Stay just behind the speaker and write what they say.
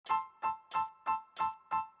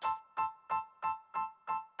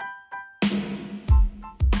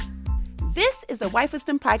the Wife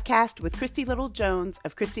Wisdom Podcast with Christy Little Jones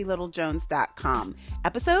of ChristyLittleJones.com,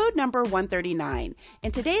 episode number 139.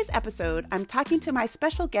 In today's episode, I'm talking to my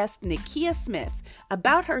special guest, Nakia Smith,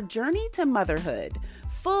 about her journey to motherhood,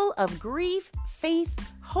 full of grief, faith,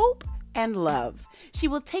 hope, and love. She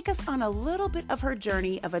will take us on a little bit of her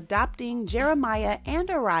journey of adopting Jeremiah and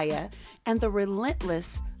Ariah and the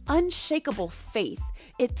relentless, unshakable faith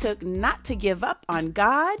it took not to give up on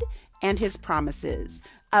God and His promises.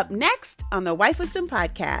 Up next on the Wife Wisdom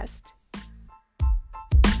Podcast.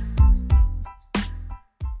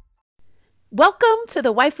 Welcome to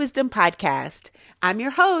the Wife Wisdom Podcast. I'm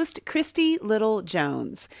your host, Christy Little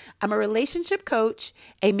Jones. I'm a relationship coach,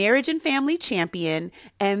 a marriage and family champion,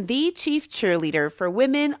 and the chief cheerleader for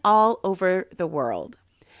women all over the world.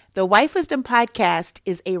 The Wife Wisdom Podcast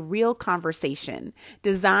is a real conversation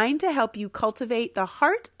designed to help you cultivate the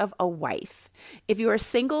heart of a wife. If you are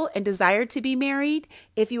single and desire to be married,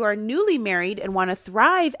 if you are newly married and want to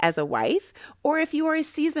thrive as a wife, or if you are a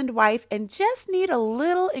seasoned wife and just need a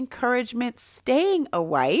little encouragement staying a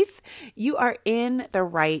wife, you are in the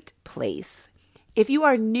right place. If you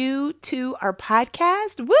are new to our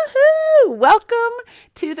podcast, woohoo! Welcome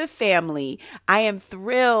to the family. I am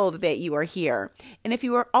thrilled that you are here. And if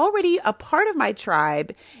you are already a part of my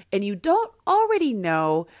tribe and you don't already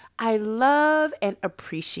know, I love and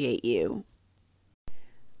appreciate you.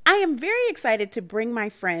 I am very excited to bring my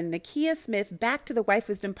friend Nakia Smith back to the Wife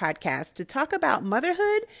Wisdom Podcast to talk about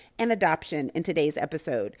motherhood and adoption in today's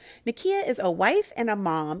episode. Nakia is a wife and a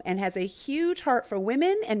mom and has a huge heart for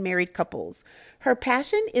women and married couples. Her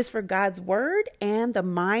passion is for God's Word and the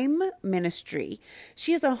Mime Ministry.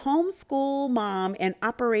 She is a homeschool mom and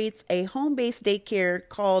operates a home-based daycare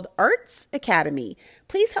called Arts Academy.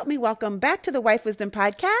 Please help me welcome back to the Wife Wisdom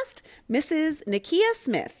Podcast, Mrs. Nakia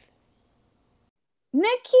Smith.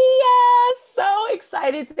 Nakia, so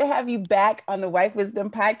excited to have you back on the Wife Wisdom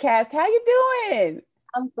Podcast. How you doing?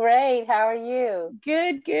 I'm great. How are you?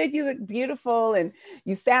 Good. You look beautiful and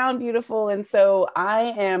you sound beautiful. And so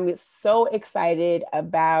I am so excited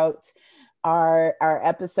about our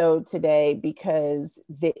episode today because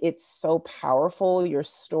it's so powerful, your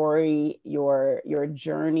story, your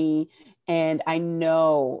journey. And I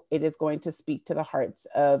know it is going to speak to the hearts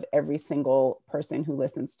of every single person who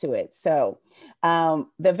listens to it. So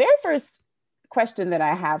the very first question that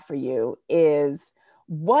I have for you is,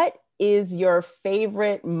 what is your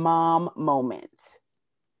favorite mom moment?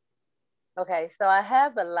 Okay, so I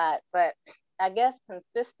have a lot, but I guess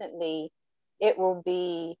consistently it will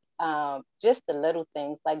be just the little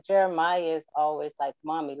things. Like Jeremiah is always like,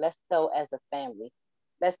 Mommy, let's go as a family.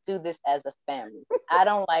 Let's do this as a family. I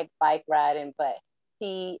don't like bike riding, but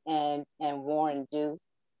he and Warren do.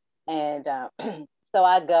 And so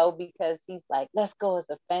I go because he's like, let's go as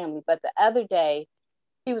a family. But the other day,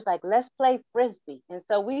 he was like, let's play Frisbee. And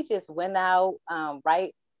so we just went out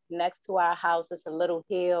right next to our house. It's a little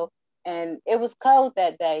hill. And it was cold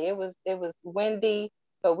that day. It was windy,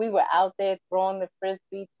 but we were out there throwing the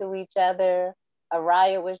Frisbee to each other.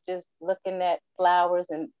 Ariah was just looking at flowers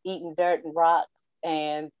and eating dirt and rocks.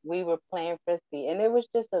 And we were playing Frisbee. And it was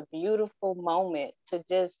just a beautiful moment to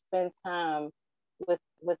just spend time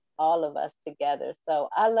with all of us together. So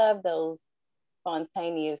I love those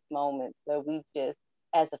spontaneous moments where we just,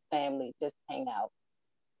 as a family, just hang out.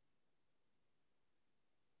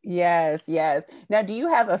 Yes. Now, do you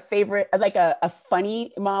have a favorite, like a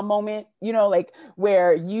funny mom moment, like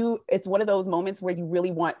where it's one of those moments where you really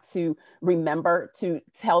want to remember to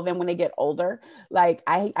tell them when they get older? Like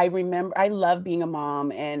I remember, I love being a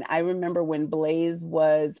mom. And I remember when Blaze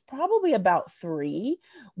was probably about 3,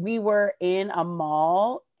 we were in a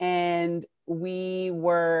mall and we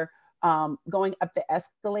were going up the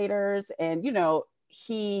escalators and,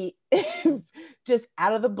 he just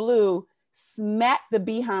out of the blue smacked the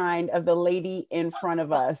behind of the lady in front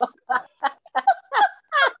of us. Like,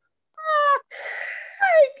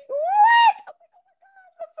 what?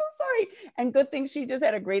 I'm so sorry. And good thing she just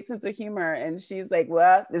had a great sense of humor. And she's like,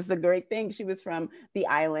 well, this is a great thing. She was from the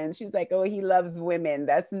island. She's like, oh, he loves women.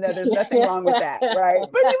 There's nothing wrong with that, right?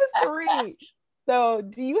 But he was 3. So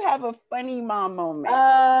do you have a funny mom moment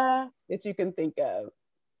that you can think of?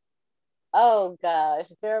 Oh gosh,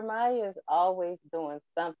 Jeremiah is always doing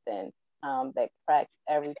something that cracks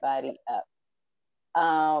everybody up.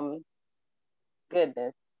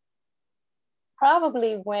 Goodness.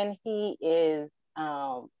 Probably when he is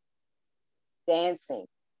dancing.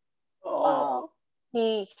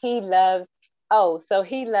 He loves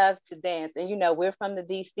he loves to dance. And we're from the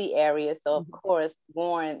DC area, so of course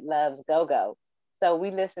Warren loves go-go. So we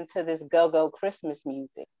listen to this go-go Christmas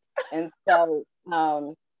music. And so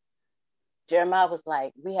Jeremiah was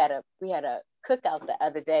like, we had a cookout the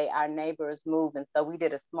other day. Our neighbor is moving, so we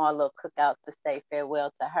did a small little cookout to say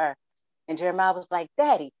farewell to her. And Jeremiah was like,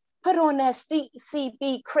 Daddy, put on that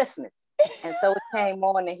CCB Christmas. And so it came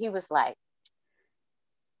on, and he was like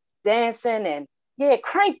dancing and, yeah,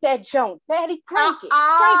 crank that junk, Daddy, crank it,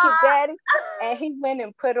 Daddy. And he went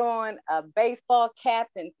and put on a baseball cap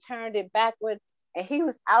and turned it backward, and he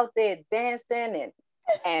was out there dancing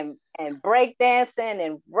and break dancing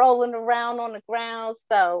and rolling around on the ground.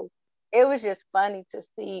 So it was just funny to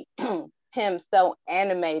see him so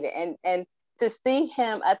animated, and to see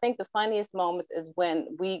him. I think the funniest moments is when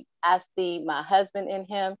I see my husband in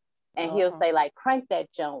him, and he'll say like, crank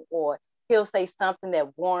that junk, or he'll say something that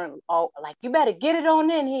Warren, like, you better get it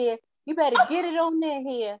on in here. You better get it on in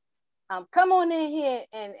here. Come on in here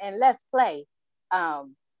and let's play.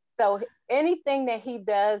 So anything that he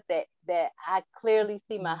does that I clearly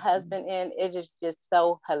see my husband in, it is just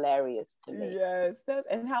so hilarious to me. Yes.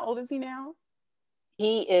 And how old is he now?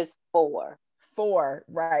 He is 4. 4,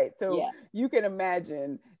 right. So yeah. you can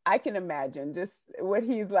imagine, I can imagine just what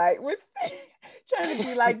he's like with trying to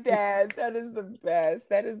be like dad. That is the best.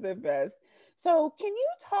 That is the best. So can you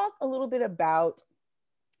talk a little bit about,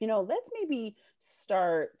 let's maybe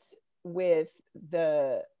start with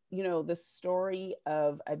the story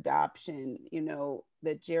of adoption,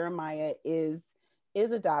 that Jeremiah is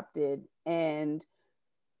adopted, and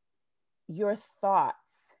your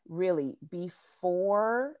thoughts really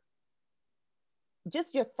before,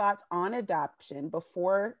 just your thoughts on adoption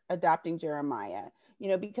before adopting Jeremiah,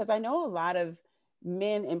 because I know a lot of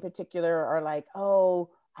men in particular are like, oh,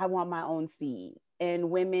 I want my own seed. And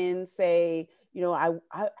women say, I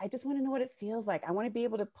just want to know what it feels like. I want to be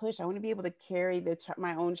able to push. I want to be able to carry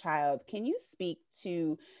my own child. Can you speak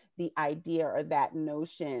to the idea or that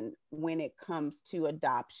notion when it comes to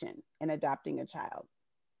adoption and adopting a child?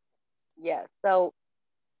 Yeah. So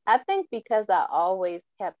I think because I always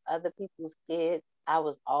kept other people's kids, I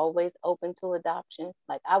was always open to adoption.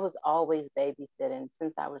 Like, I was always babysitting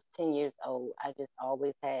since I was 10 years old. I just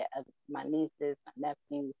always had my nieces, my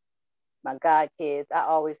nephews, my godkids. I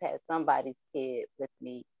always had somebody's kid with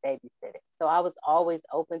me babysitting. So I was always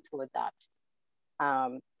open to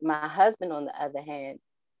adoption. My husband, on the other hand,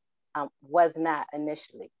 was not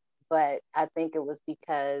initially, but I think it was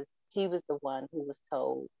because he was the one who was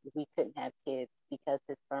told we couldn't have kids because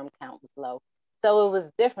his sperm count was low. So it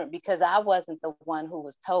was different because I wasn't the one who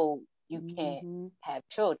was told you can't have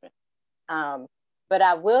children. But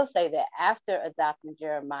I will say that after adopting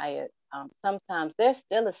Jeremiah, sometimes there's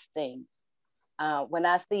still a sting. When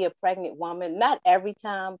I see a pregnant woman, not every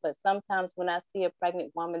time, but sometimes when I see a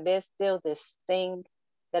pregnant woman, there's still this sting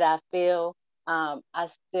that I feel. I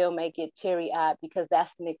still may get teary-eyed because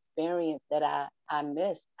that's an experience that I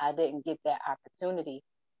missed. I didn't get that opportunity.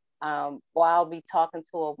 Or I'll be talking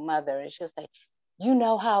to a mother and she'll say, you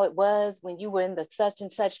know how it was when you were in the such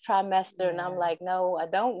and such trimester? Yeah. And I'm like, no, I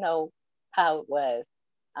don't know how it was.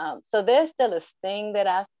 So there's still a sting that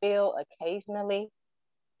I feel occasionally.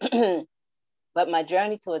 But my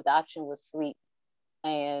journey to adoption was sweet.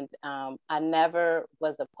 And I never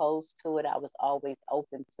was opposed to it. I was always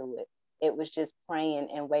open to it. It was just praying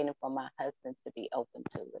and waiting for my husband to be open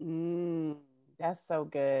to it. That's so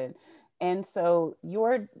good. And so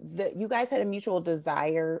you guys had a mutual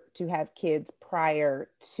desire to have kids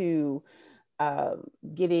prior to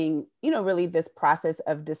getting, really this process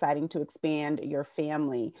of deciding to expand your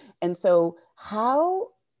family. And so how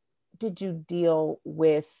did you deal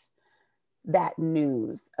with that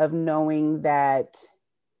news of knowing that,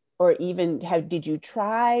 or even did you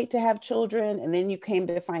try to have children and then you came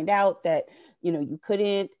to find out that, you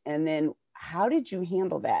couldn't? And then how did you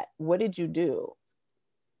handle that? What did you do?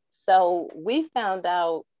 So we found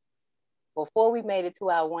out before we made it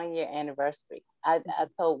to our 1-year anniversary. I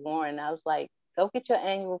told Warren, I was like, go get your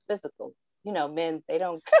annual physical. Men, they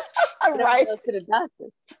don't, right. Go to the doctor.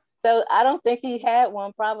 So I don't think he had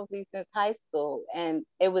one probably since high school. And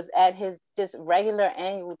it was at his just regular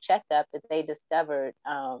annual checkup that they discovered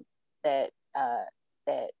that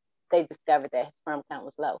they discovered that his sperm count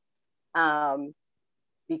was low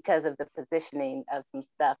because of the positioning of some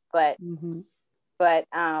stuff. But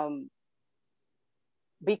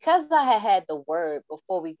because I had the word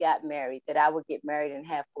before we got married that I would get married and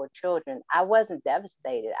have 4 children, I wasn't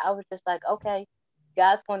devastated. I was just like, okay,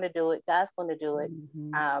 God's going to do it. God's going to do it.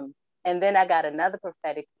 And then I got another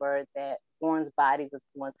prophetic word that Warren's body was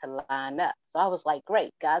going to line up. So I was like,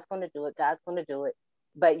 great, God's going to do it. God's going to do it.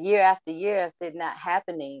 But year after year, if it not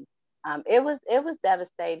happening, it was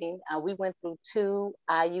devastating. We went through 2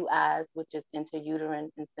 IUIs, which is intrauterine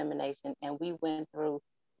insemination, and we went through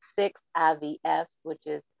 6 IVFs, which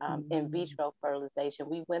is in vitro fertilization.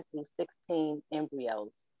 We went through 16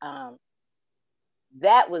 embryos.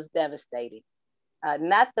 That was devastating.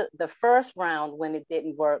 Not the first round when it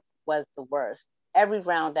didn't work was the worst. Every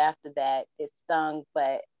round after that, it stung,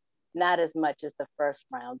 but not as much as the first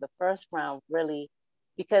round. The first round really,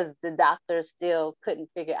 because the doctors still couldn't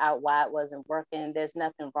figure out why it wasn't working. There's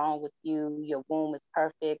nothing wrong with you. Your womb is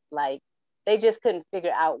perfect. Like, they just couldn't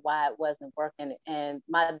figure out why it wasn't working. And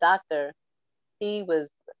my doctor, he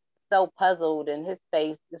was so puzzled, and his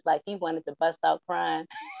face is like he wanted to bust out crying.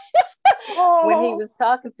 When he was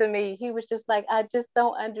talking to me, he was just like, I just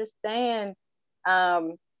don't understand.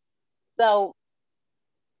 Um, so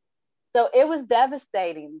so it was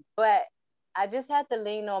devastating, but I just had to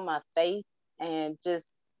lean on my faith and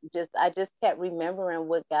I just kept remembering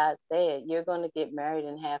what God said. You're going to get married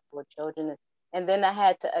and have 4 children. And then I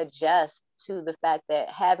had to adjust to the fact that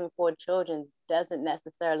having 4 children doesn't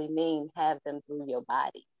necessarily mean have them through your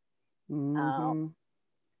body. And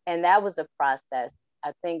that was a process.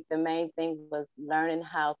 I think the main thing was learning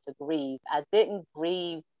how to grieve. I didn't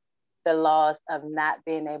grieve the loss of not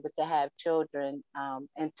being able to have children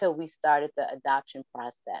until we started the adoption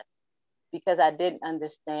process, because I didn't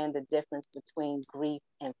understand the difference between grief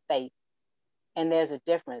and faith. And there's a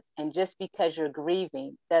difference. And just because you're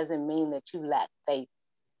grieving doesn't mean that you lack faith.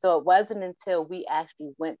 So it wasn't until we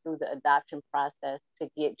actually went through the adoption process to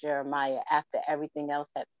get Jeremiah, after everything else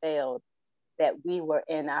had failed, that we were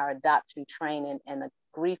in our adoption training and a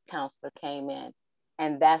grief counselor came in.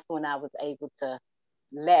 And that's when I was able to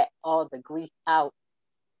let all the grief out,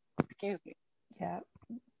 excuse me,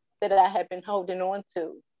 that I had been holding on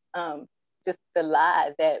to. Just the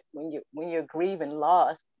lie that when you're grieving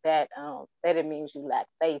loss, that it means you lack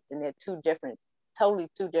faith, and they're totally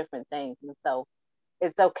two different things. And so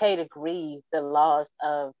it's okay to grieve the loss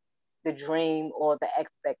of the dream or the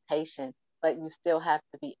expectation, but you still have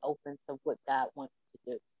to be open to what God wants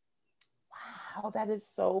to do. Wow, that is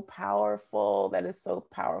so powerful. That is so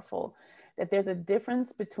powerful. That there's a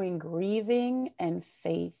difference between grieving and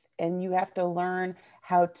faith, and you have to learn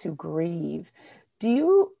how to grieve.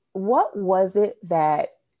 What was it that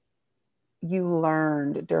you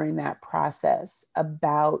learned during that process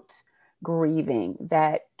about grieving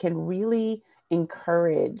that can really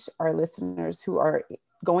encourage our listeners who are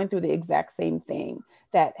going through the exact same thing,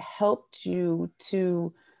 that helped you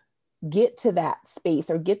to get to that space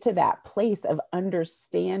or get to that place of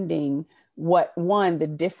understanding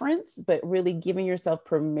the difference, but really giving yourself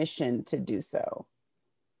permission to do so?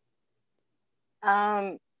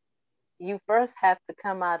 You first have to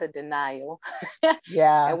come out of denial.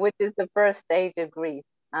 Yeah. And which is the first stage of grief.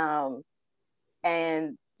 And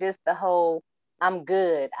just the whole, I'm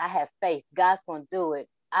good, I have faith, God's going to do it,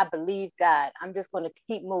 I believe God, I'm just going to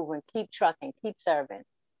keep moving, keep trucking, keep serving.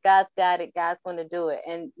 God's got it, God's going to do it.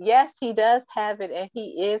 And yes, he does have it, and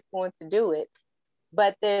he is going to do it.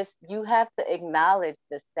 But you have to acknowledge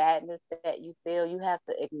the sadness that you feel. You have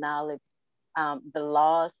to acknowledge the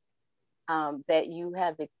loss that you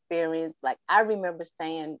have experienced. Like, I remember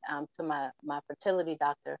saying to my fertility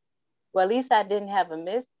doctor, well, at least I didn't have a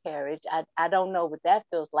miscarriage. I don't know what that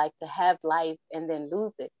feels like, to have life and then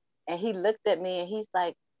lose it. And he looked at me and he's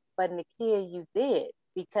like, but Nakia, you did,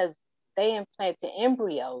 because they implanted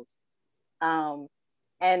embryos. And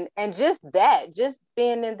just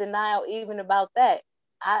being in denial even about that.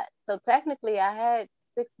 So technically I had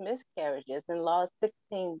 6 miscarriages and lost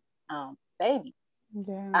 16 babies.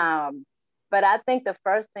 Yeah. But I think the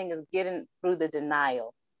first thing is getting through the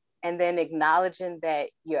denial, and then acknowledging that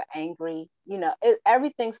you're angry.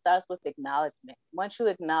 Everything starts with acknowledgement. Once you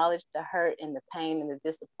acknowledge the hurt and the pain and the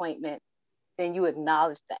disappointment, then you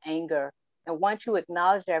acknowledge the anger. And once you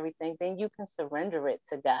acknowledge everything, then you can surrender it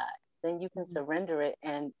to God. Then you can surrender it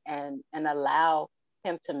and allow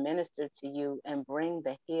him to minister to you and bring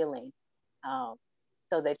the healing,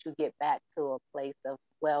 so that you get back to a place of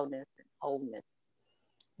wellness and wholeness.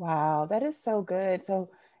 Wow, that is so good. So,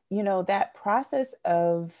 that process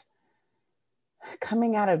of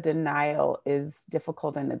coming out of denial is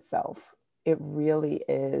difficult in itself. It really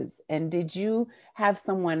is. And did you have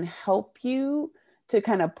someone help you to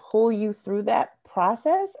kind of pull you through that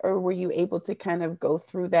process, or were you able to kind of go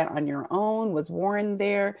through that on your own? Was Warren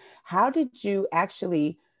there? How did you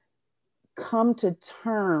actually come to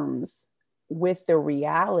terms with the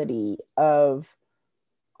reality of,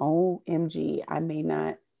 OMG, I'm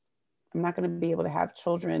not going to be able to have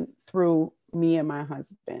children through me and my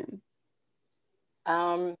husband?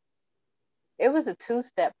 It was a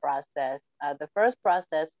 2-step process. The first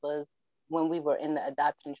process was when we were in the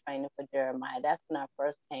adoption training for Jeremiah. That's when I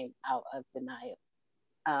first came out of denial.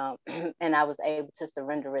 and I was able to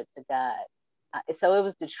surrender it to God. So it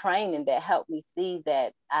was the training that helped me see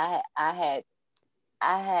that I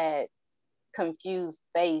had confused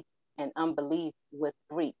faith and unbelief with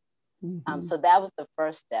grief. Mm-hmm. So that was the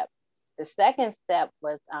first step. The second step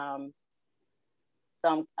was, I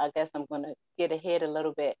guess I'm going to get ahead a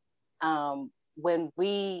little bit. When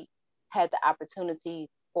we had the opportunity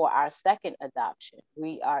for our second adoption,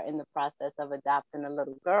 we are in the process of adopting a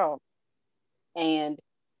little girl, and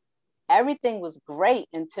everything was great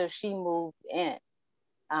until she moved in.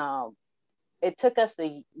 Um, it took us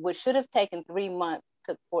what should have taken 3 months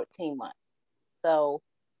took 14 months. So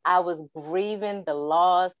I was grieving the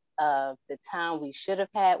loss of the time we should have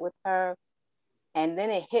had with her. And then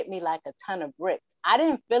it hit me like a ton of bricks. I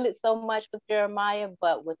didn't feel it so much with Jeremiah,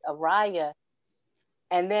 but with Araya,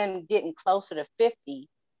 and then getting closer to 50,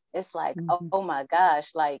 it's like, Mm-hmm. oh my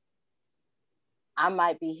gosh, like I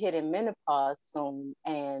might be hitting menopause soon.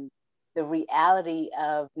 And the reality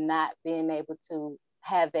of not being able to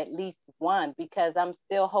have at least one, because I'm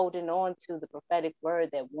still holding on to the prophetic word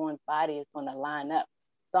that one's body is going to line up.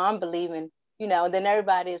 So I'm believing, and then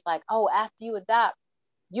everybody is like, oh, after you adopt,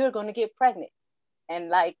 you're going to get pregnant. And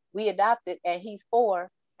like we adopted and he's 4,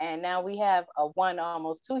 and now we have a 1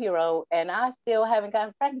 almost 2-year-old, and I still haven't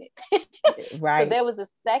gotten pregnant. So Right. there was a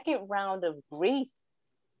second round of grief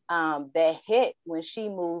that hit when she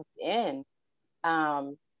moved in.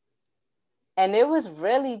 Um, and it was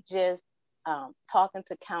really just talking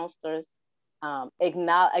to counselors.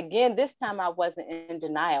 Again, this time I wasn't in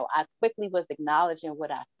denial. I quickly was acknowledging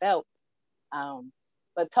what I felt.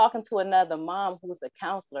 But talking to another mom who's a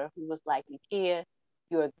counselor, who was like, Nakia,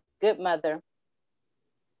 you're a good mother.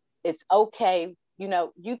 It's okay.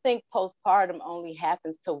 You think postpartum only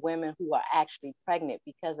happens to women who are actually pregnant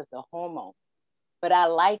because of the hormone. But I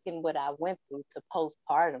liken what I went through to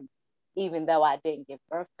postpartum, even though I didn't give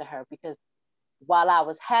birth to her, because while I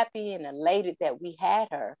was happy and elated that we had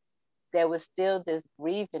her, there was still this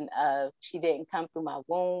grieving of she didn't come through my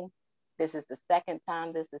womb. This is the second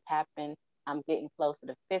time this has happened. I'm getting closer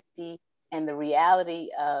to 50. And the reality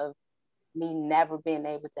of me never being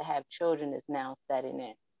able to have children is now setting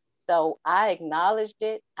in. So I acknowledged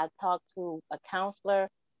it. I talked to a counselor.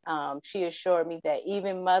 She assured me that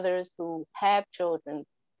even mothers who have children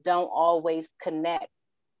don't always connect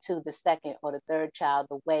to the second or the third child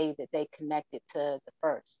the way that they connected to the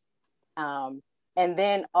first. And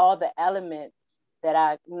then all the elements that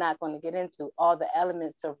I'm not going to get into, all the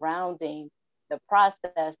elements surrounding the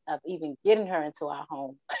process of even getting her into our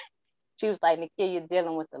home. She was like, Nakia, you're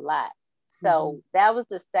dealing with a lot. Mm-hmm. So that was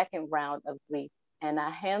the second round of grief. And I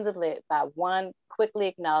handled it by, 1, quickly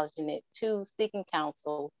acknowledging it, 2, seeking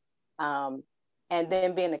counsel, um, and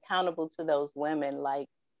then being accountable to those women, like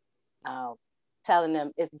uh, telling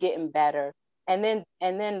them it's getting better. And then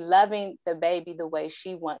loving the baby the way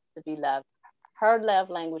she wants to be loved. Her love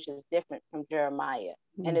language is different from Jeremiah,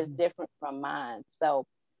 and it's Mm-hmm. different from mine. So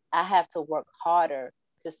I have to work harder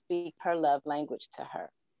to speak her love language to her.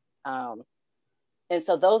 Um, and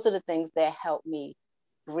so those are the things that help me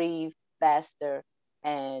grieve faster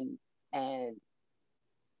and and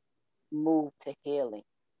move to healing.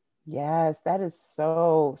 Yes, that is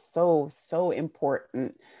so, so, so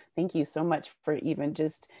important. Thank you so much for even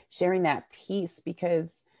just sharing that piece,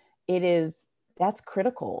 because it is, that's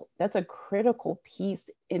critical. That's a critical piece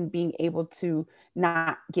in being able to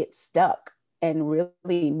not get stuck and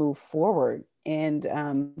really move forward and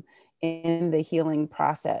in the healing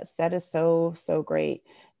process. That is so, so great.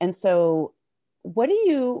 And so, what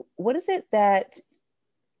is it that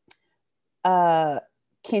uh,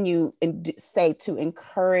 can you say to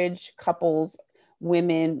encourage couples,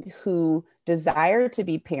 women who desire to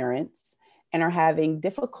be parents and are having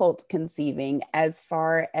difficult conceiving, as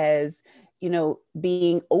far as,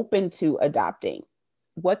 being open to adopting?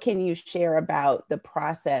 What can you share about the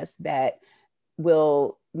process that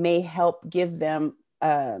may help give them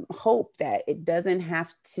hope that it doesn't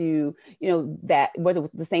have to, that what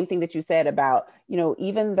the same thing that you said about,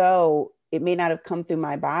 even though it may not have come through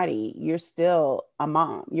my body, you're still a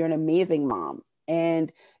mom. You're an amazing mom.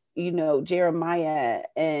 And, Jeremiah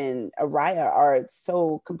and Araya are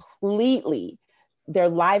so completely, their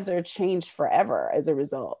lives are changed forever as a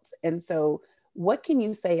result. And so, what can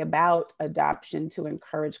you say about adoption to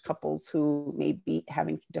encourage couples who may be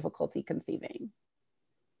having difficulty conceiving?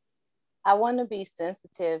 I want to be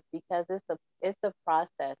sensitive because it's a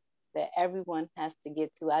process that everyone has to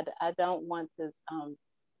get to. I don't want to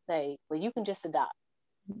say, well, you can just adopt.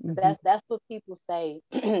 Mm-hmm. That's what people say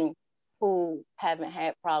who haven't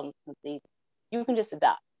had problems conceiving. You can just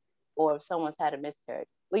adopt, or if someone's had a miscarriage,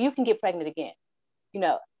 well, you can get pregnant again. You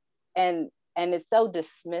know, and and it's so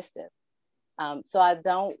dismissive. So I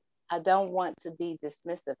don't want to be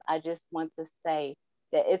dismissive. I just want to say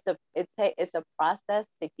that it's a process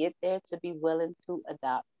to get there, to be willing to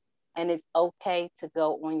adopt, and it's okay to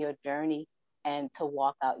go on your journey and to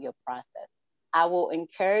walk out your process. I will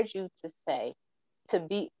encourage you to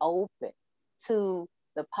be open to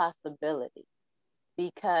the possibility,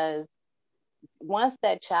 because once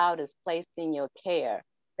that child is placed in your care,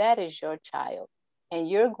 that is your child. And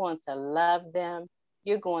you're going to love them.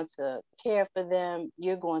 You're going to care for them.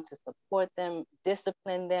 You're going to support them,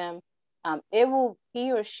 discipline them.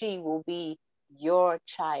 He or she will be your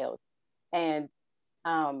child. And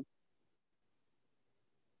um,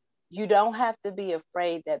 you don't have to be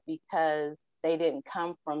afraid that because they didn't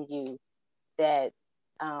come from you, that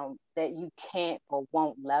that you can't or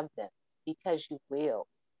won't love them, because you will.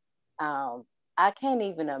 Um, I can't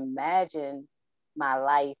even imagine my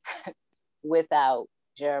life without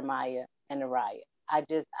Jeremiah and Ariah. I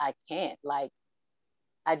can't. Like,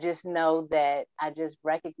 I just know that I just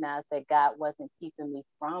recognize that God wasn't keeping me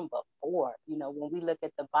from before. When we look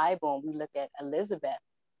at the Bible and we look at Elizabeth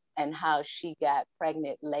and how she got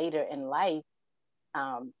pregnant later in life,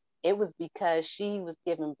 um, it was because she was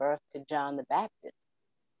giving birth to John the Baptist.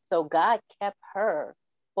 So God kept her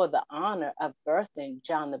for the honor of birthing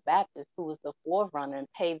John the Baptist, who was the forerunner and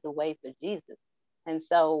paved the way for Jesus. And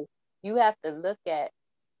so you have to look at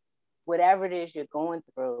whatever it is you're going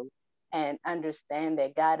through and understand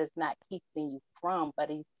that God is not keeping you from, but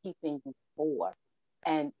He's keeping you for.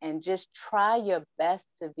 And just try your best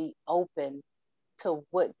to be open to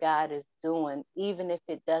what God is doing, even if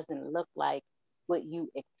it doesn't look like what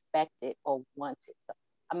you expected or wanted. So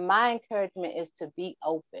my encouragement is to be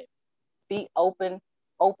open,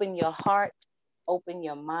 open your heart, open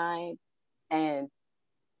your mind, and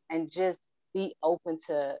just be open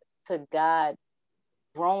to God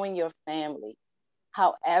growing your family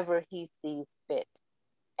however He sees fit.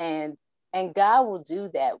 And God will do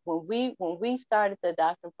that. When we started the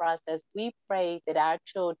adoption process, we prayed that our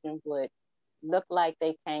children would look like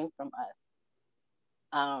they came from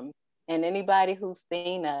us. And anybody who's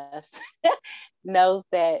seen us knows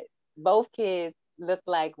that both kids look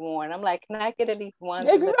like Warren. I'm like, can I get at least one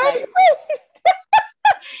to look like?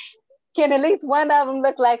 Can at least one of them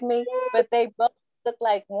look like me? But they both look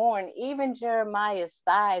like Warren. Even Jeremiah's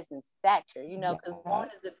size and stature, because Warren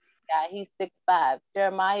is a big guy. He's 6'5".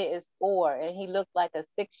 Jeremiah is 4, and he looks like a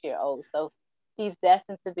 6-year-old. So he's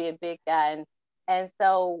destined to be a big guy. And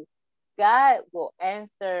so God will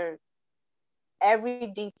answer every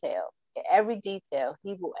detail. Every detail,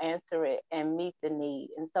 He will answer it and meet the need.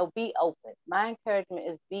 And so be open. My encouragement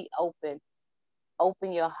is be open.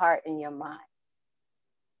 Open your heart and your mind.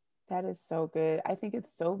 That is so good. I think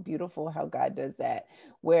it's so beautiful how God does that,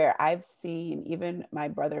 where I've seen even my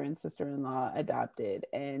brother and sister-in-law adopted,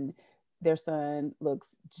 and their son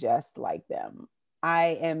looks just like them.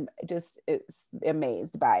 I am just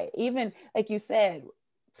amazed by it. Even like you said,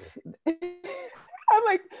 I'm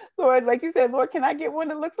like, Lord, like you said, Lord, can I get one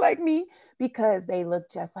that looks like me? Because they look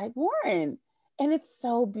just like Warren. And it's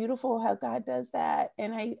so beautiful how God does that.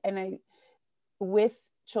 And I with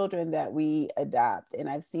children that we adopt, and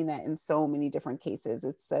I've seen that in so many different cases.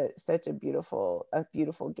 It's such a beautiful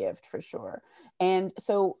gift for sure. And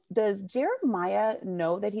so does Jeremiah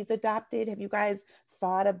know that he's adopted? Have you guys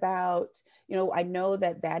thought about, I know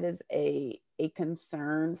that that is a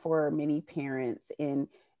concern for many parents in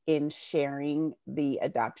sharing the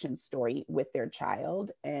adoption story with their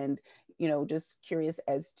child. And just curious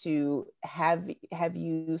as to, have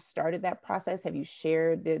you started that process? Have you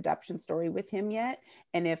shared the adoption story with him yet?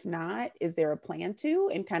 And if not, is there a plan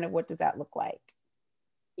to? And kind of what does that look like?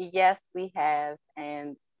 Yes, we have.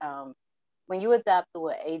 And when you adopt through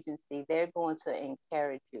an agency, they're going to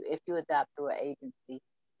encourage you. If you adopt through an agency,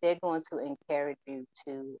 they're going to encourage you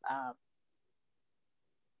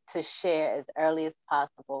to share as early as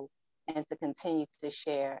possible and to continue to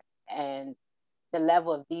share. And the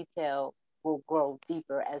level of detail will grow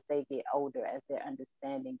deeper as they get older, as their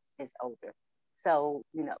understanding is older. So,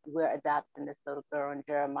 we're adopting this little girl, and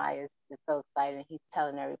Jeremiah is so excited. He's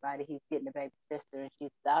telling everybody he's getting a baby sister and she's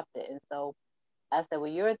adopted. And so I said,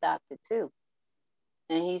 well, you're adopted too.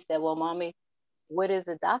 And he said, well, mommy, what is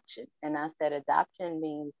adoption? And I said, adoption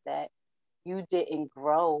means that you didn't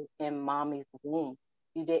grow in mommy's womb.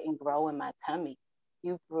 You didn't grow in my tummy.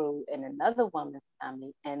 You grew in another woman's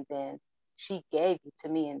tummy, and then she gave you to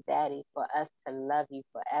me and daddy for us to love you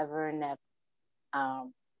forever and ever.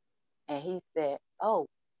 Um, and he said, oh,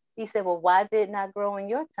 he said, well, why didn't I grow in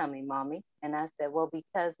your tummy, mommy? And I said, well,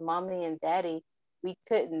 because mommy and daddy, we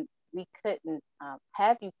couldn't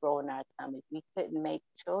have you grow in our tummy. We couldn't make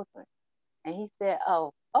children. And he said,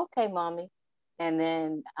 oh, okay, mommy. And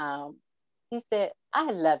then he said,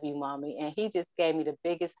 I love you, mommy. And he just gave me the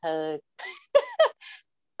biggest hug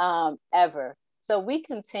ever. So we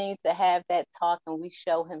continue to have that talk, and we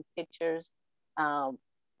show him pictures um,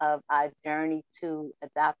 of our journey to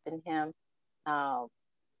adopting him. Um,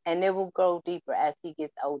 and it will go deeper as he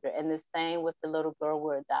gets older. And the same with the little girl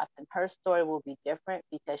we're adopting. Her story will be different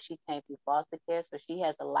because she came through foster care. So she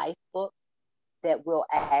has a life book that we'll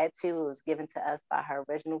add to. It was given to us by her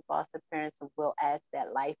original foster parents, and we'll add to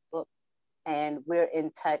that life book. And we're in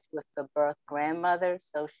touch with the birth grandmother.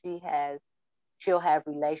 So she'll have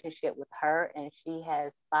relationship with her, and she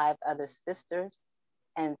has 5 other sisters.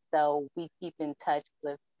 And so we keep in touch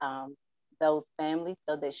with those families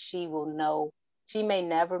so that she will know. She may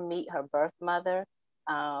never meet her birth mother,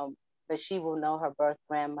 but she will know her birth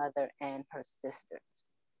grandmother and her sisters.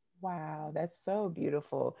 Wow, that's so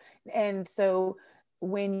beautiful. And so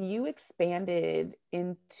when you expanded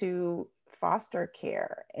into foster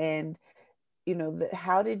care and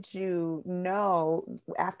how did you know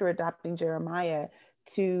after adopting Jeremiah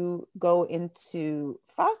to go into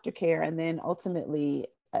foster care and then ultimately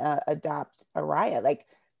adopt Araya? Like,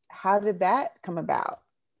 how did that come about?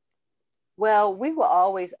 Well, we were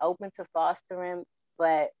always open to fostering,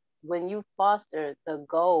 but when you foster, the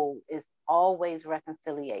goal is always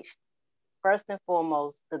reconciliation. First and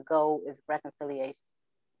foremost, the goal is reconciliation.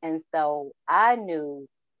 And so I knew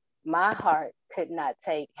my heart could not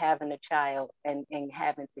take having a child and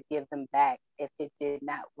having to give them back if it did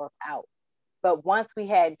not work out. But once we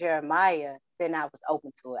had Jeremiah, then I was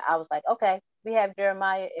open to it. I was like, okay, we have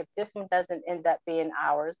Jeremiah. If this one doesn't end up being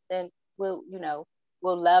ours, then we'll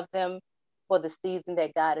love them for the season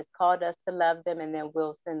that God has called us to love them, and then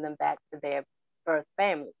we'll send them back to their birth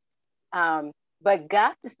family. Um, but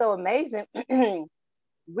God is so amazing.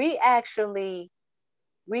 we actually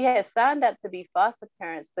we had signed up to be foster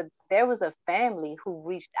parents, but there was a family who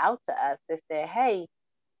reached out to us that said, hey,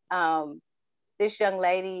 um, this young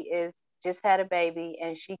lady is just had a baby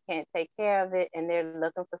and she can't take care of it, and they're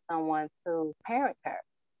looking for someone to parent her.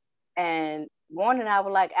 And Warren and I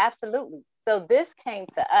were like, absolutely. So this came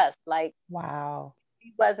to us like, Wow.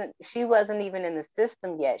 she wasn't even in the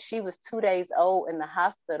system yet. She was 2 days old in the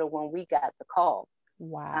hospital when we got the call.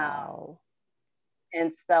 Wow.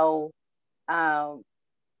 And so um,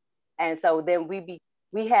 and so then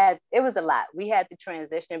we had, it was a lot. We had to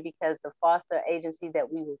transition because the foster agency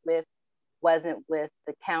that we were with wasn't with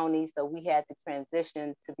the county. So we had to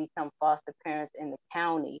transition to become foster parents in the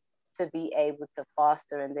county to be able to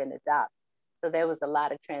foster and then adopt. So there was a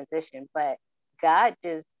lot of transition, but God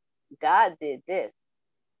just, God did this.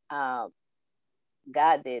 Um,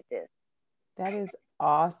 God did this. That is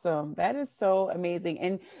awesome. That is so amazing.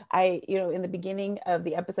 And in the beginning of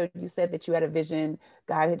the episode, you said that you had a vision.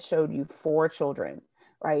 God had showed you 4 children,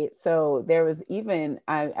 right? So there was even,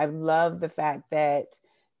 I love the fact that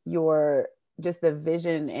your just the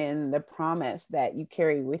vision and the promise that you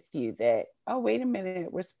carry with you that, oh, wait a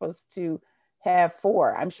minute, we're supposed to have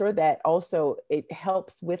 4. I'm sure that also it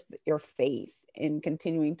helps with your faith in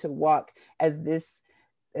continuing to walk as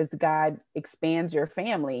God expands your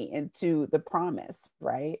family into the promise,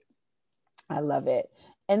 right? I love it.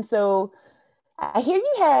 And so I hear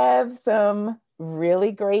you have some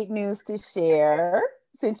really great news to share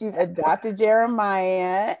since you've adopted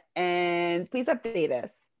Jeremiah. And please update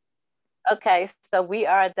us. Okay, so we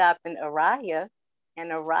are adopting Araya,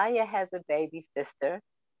 and Araya has a baby sister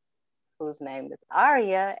whose name is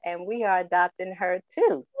Aria, and we are adopting her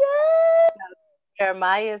too. Yay!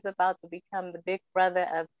 Jeremiah is about to become the big brother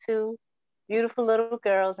of 2 beautiful little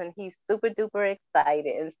girls, and he's super duper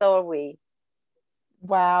excited, and so are we.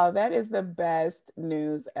 Wow, that is the best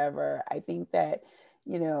news ever. I think that,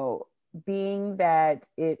 you know, being that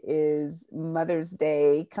it is Mother's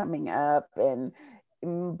Day coming up and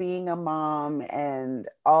being a mom and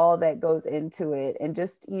all that goes into it, and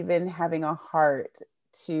just even having a heart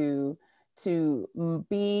to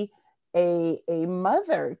be a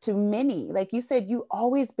mother to many. Like you said, you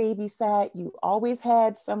always babysat, you always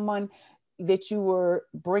had someone that you were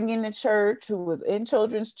bringing to church who was in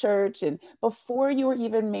children's church and before you were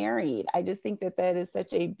even married. I just think that that is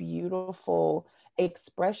such a beautiful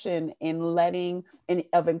expression in letting and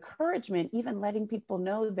of encouragement, even letting people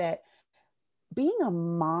know that being a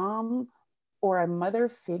mom or a mother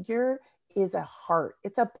figure is a heart,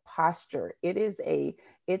 it's a posture, it's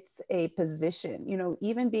a position.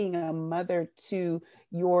 Even being a mother to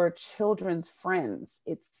your children's friends,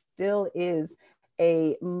 it still is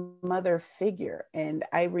a mother figure. And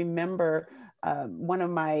I remember one of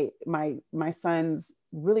my son's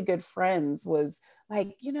really good friends was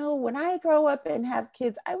like, when I grow up and have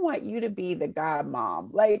kids, I want you to be the god mom.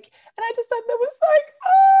 Like, and I just thought that was like,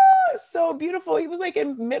 oh, so beautiful. He was like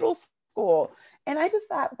in middle school. And I just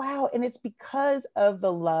thought, wow. And it's because of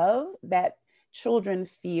the love that children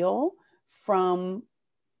feel from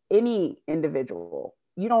any individual.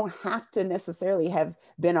 You don't have to necessarily have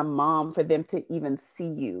been a mom for them to even see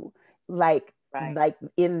you like Right. like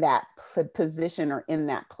in that position or in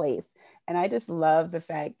that place. And I just love the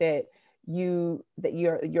fact that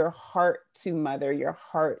your heart to mother, your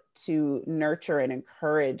heart to nurture and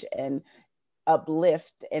encourage and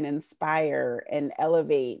uplift and inspire and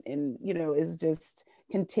elevate, and is just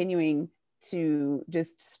continuing to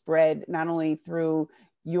just spread not only through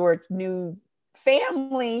your new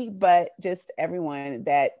family, but just everyone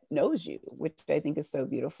that knows you, which I think is so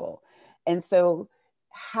beautiful. And so,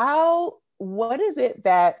 what is it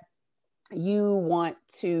that you want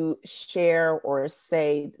to share or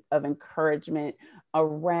say of encouragement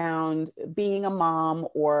around being a mom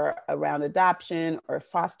or around adoption or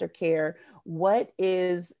foster care? What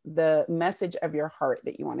is the message of your heart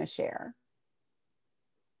that you want to share?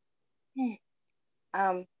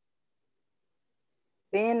 Um,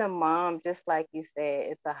 Being a mom, just like you said,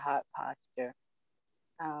 it's a heart posture.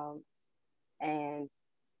 Um, and,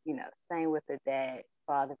 same with the dad,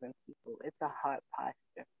 fathering people, it's a heart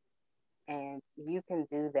posture. And you can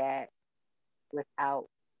do that without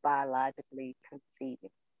biologically conceiving.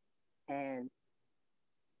 And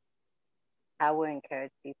I would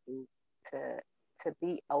encourage people to to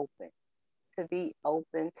be open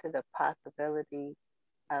to the possibility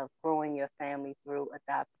of growing your family through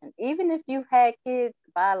adoption. Even if you had kids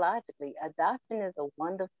biologically, adoption is a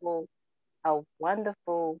wonderful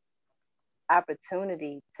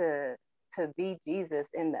opportunity to be Jesus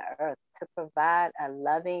in the earth, to provide a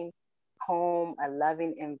loving home, a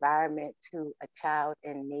loving environment to a child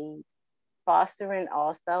in need. Fostering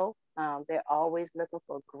also, they're always looking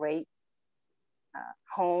for great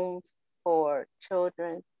homes for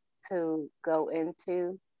children to go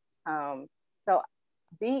into. So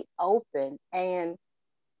be open and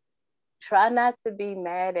try not to be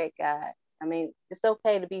mad at God. I mean, it's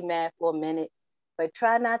okay to be mad for a minute, but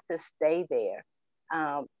try not to stay there.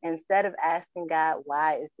 Instead of asking God,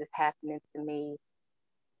 why is this happening to me?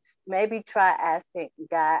 Maybe try asking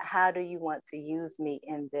God, how do you want to use me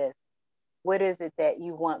in this? What is it that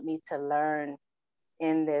you want me to learn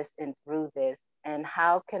in this and through this? And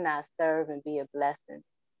how can I serve and be a blessing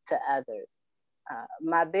to others?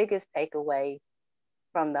 My biggest takeaway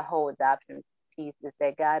from the whole adoption piece is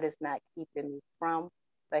that God is not keeping me from,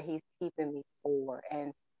 but He's keeping me for.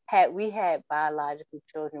 And had we had biological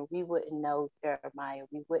children, we wouldn't know Jeremiah,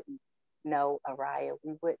 we wouldn't know Araya,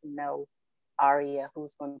 we wouldn't know Aria,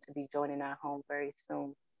 who's going to be joining our home very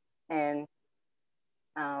soon. And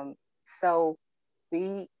so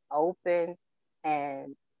be open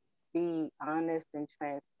and be honest and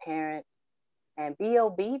transparent and be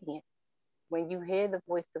obedient. When you hear the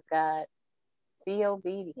voice of God, be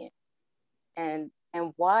obedient and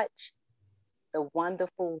watch the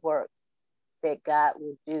wonderful work that God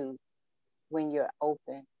will do when you're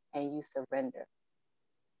open and you surrender.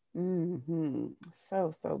 Mm-hmm.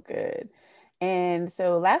 So good. And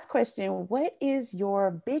so, last question: what is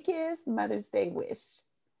your biggest Mother's Day wish?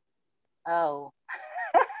 Oh,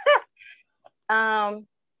 um,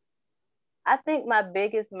 I think my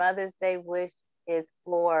biggest Mother's Day wish is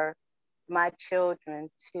for my children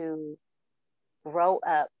to grow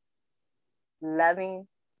up loving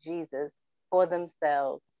Jesus for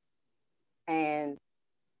themselves and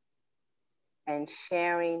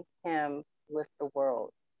sharing him with the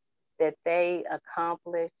world, that they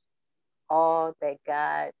accomplish all that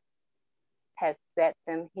God has set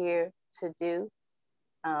them here to do,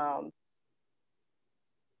 um,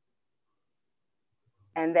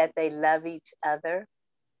 and that they love each other,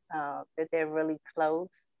 that they're really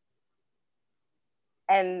close,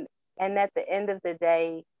 and at the end of the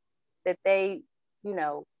day, that they, you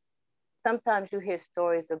know, sometimes you hear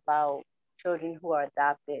stories about children who are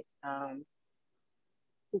adopted,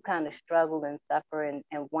 who kind of struggle and suffer and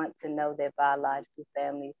want to know their biological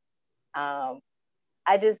family. Um,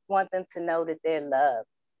 I just want them to know that they're loved,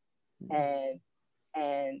 and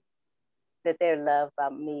and that they're loved by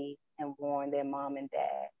me and Warren, their mom and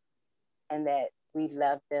dad, and that we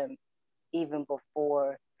loved them even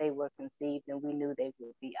before they were conceived, and we knew they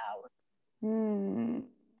would be ours. Mm,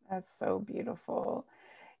 that's so beautiful.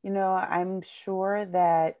 I'm sure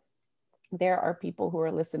that there are people who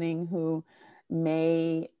are listening who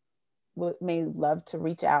may may love to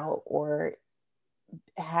reach out or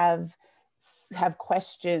have have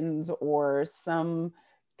questions or some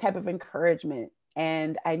type of encouragement.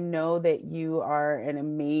 And I know that you are an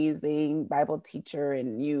amazing Bible teacher,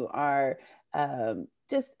 and you are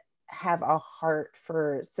just have a heart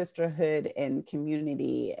for sisterhood and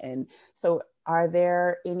community. And so, are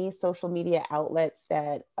there any social media outlets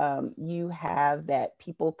that you have that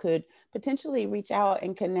people could potentially reach out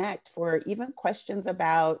and connect for even questions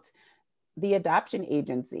about the adoption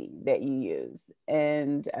agency that you use?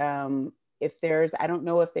 And if there's, I don't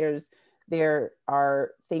know if there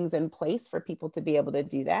are things in place for people to be able to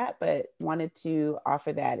do that, but wanted to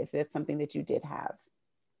offer that if it's something that you did have.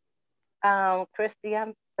 Christy,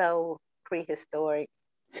 I'm so prehistoric.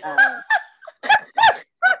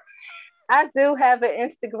 I do have an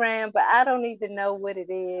Instagram, but I don't even know what it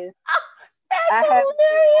is. I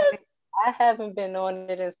haven't been on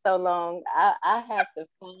it in so long. I have to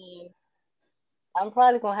find. I'm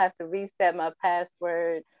probably gonna have to reset my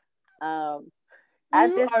password. I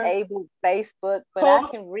disabled Facebook, but I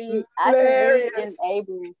can re-enable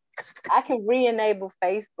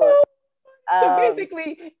Facebook. So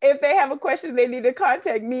basically, if they have a question, they need to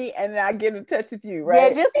contact me, and then I get in touch with you,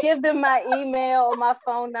 right? Yeah, just give them my email or my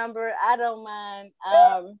phone number. I don't mind.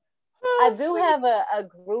 I do have a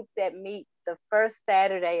group that meets the first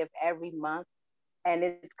Saturday of every month, and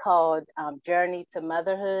it's called Journey to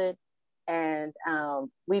Motherhood. And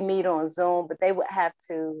we meet on Zoom, but they would have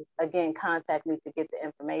to again contact me to get the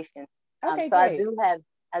information. Okay, so great.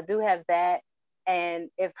 I do have that. And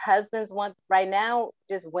if husbands want, right now,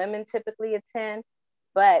 just women typically attend.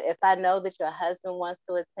 But if I know that your husband wants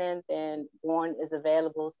to attend, then Warren is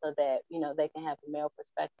available so that, they can have a male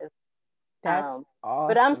perspective. That's awesome.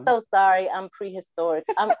 But I'm so sorry. I'm prehistoric.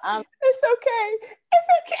 I'm It's okay.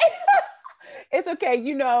 It's okay.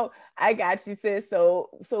 I got you, sis. So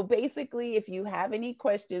basically, if you have any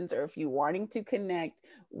questions or if you're wanting to connect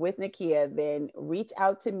with Nakia, then reach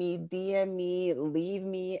out to me, DM me, leave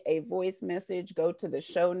me a voice message, go to the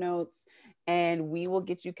show notes, and we will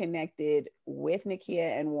get you connected with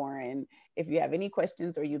Nakia and Warren. If you have any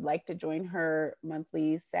questions or you'd like to join her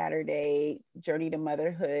monthly Saturday Journey to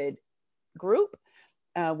Motherhood group,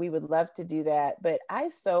 we would love to do that. But I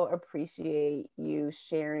so appreciate you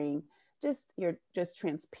sharing just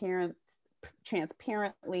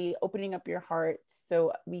transparently opening up your heart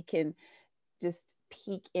so we can just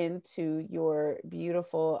peek into your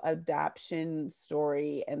beautiful adoption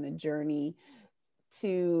story and the journey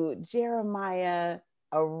to Jeremiah,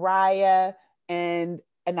 Araya, and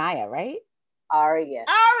Anaya, right? Aria.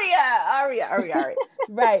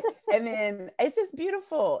 Right. And then it's just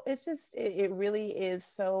beautiful. It's just, it really is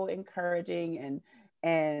so encouraging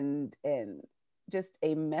and just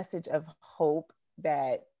a message of hope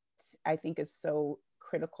that I think is so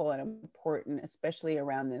critical and important, especially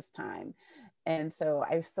around this time. And so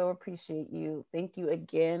I so appreciate you. Thank you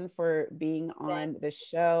again for being on the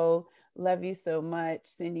show. Love you so much.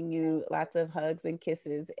 Sending you lots of hugs and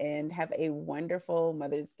kisses, and have a wonderful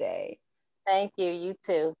Mother's Day. Thank you. You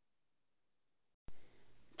too.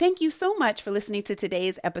 Thank you so much for listening to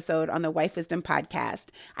today's episode on the Wife Wisdom Podcast.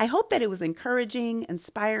 I hope that it was encouraging,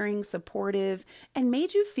 inspiring, supportive, and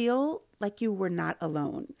made you feel like you were not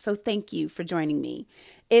alone. So thank you for joining me.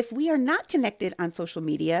 If we are not connected on social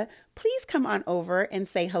media, please come on over and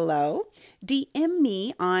say hello. DM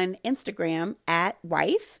me on Instagram at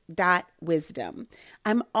wife.wisdom.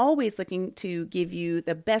 I'm always looking to give you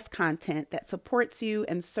the best content that supports you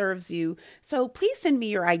and serves you. So please send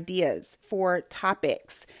me your ideas for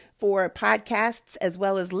topics, for podcasts, as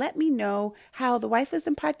well as let me know how the Wife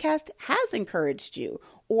Wisdom Podcast has encouraged you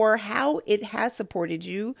or how it has supported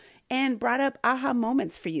you and brought up aha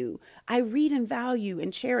moments for you. I read and value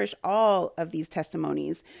and cherish all of these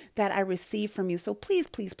testimonies that I receive from you. So please,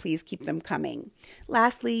 please, please keep them coming.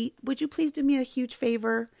 Lastly, would you please do me a huge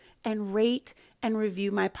favor and rate and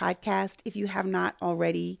review my podcast if you have not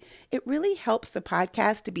already? It really helps the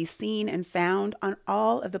podcast to be seen and found on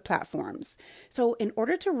all of the platforms. So in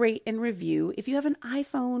order to rate and review, if you have an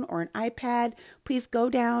iPhone or an iPad, please scroll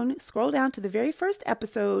down to the very first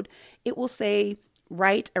episode. It will say,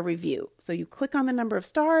 write a review. So you click on the number of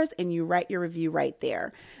stars and you write your review right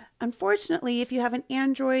there. Unfortunately, if you have an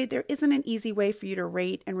Android, there isn't an easy way for you to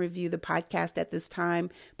rate and review the podcast at this time,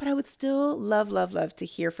 but I would still love, love, love to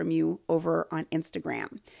hear from you over on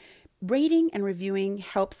Instagram. Rating and reviewing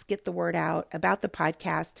helps get the word out about the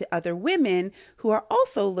podcast to other women who are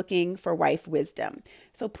also looking for wife wisdom.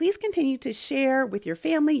 So please continue to share with your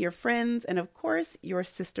family, your friends, and of course, your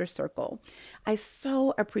sister circle. I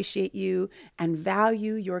so appreciate you and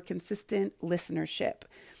value your consistent listenership.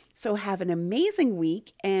 So have an amazing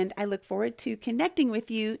week, and I look forward to connecting with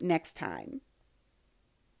you next time.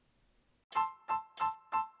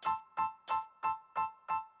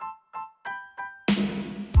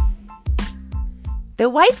 The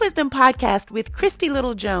Wife Wisdom Podcast with Christy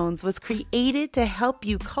Little Jones was created to help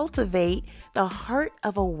you cultivate the heart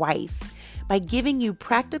of a wife by giving you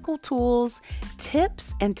practical tools,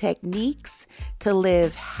 tips, and techniques to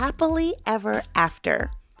live happily ever after.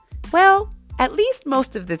 Well, at least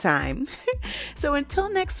most of the time. So until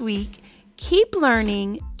next week, keep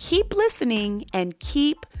learning, keep listening, and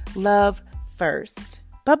keep love first.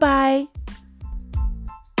 Bye-bye.